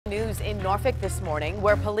News in Norfolk this morning,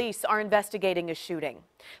 where police are investigating a shooting.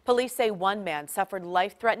 Police say one man suffered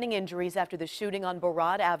life-threatening injuries after the shooting on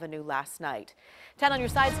Barraud Avenue last night. 10 on your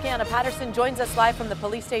side's Kiana Patterson joins us live from the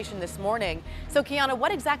police station this morning. So, Kiana,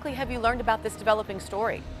 what exactly have you learned about this developing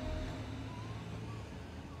story?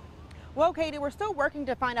 Well, Katie, we're still working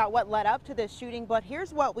to find out what led up to this shooting, but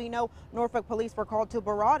here's what we know. Norfolk Police were called to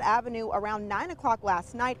Barraud Avenue around 9 o'clock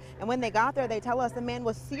last night, and when they got there, they tell us the man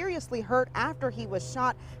was seriously hurt after he was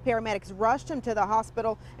shot. Paramedics rushed him to the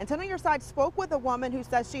hospital, and 10 on your side spoke with a woman who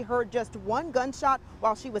says she heard just one gunshot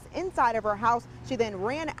while she was inside of her house. She then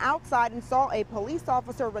ran outside and saw a police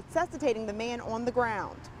officer resuscitating the man on the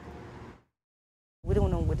ground. We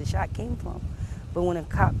don't know where the shot came from, but when a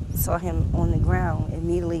cop saw him on the ground,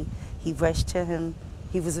 immediately he rushed to him.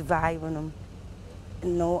 He was reviving him.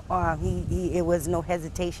 No, it was no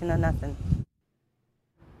hesitation or nothing.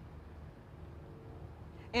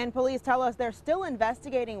 And police tell us they're still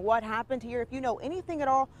investigating what happened here. If you know anything at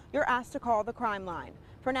all, you're asked to call the crime line.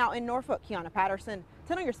 For now, in Norfolk, Kiana Patterson,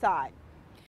 10 on your side.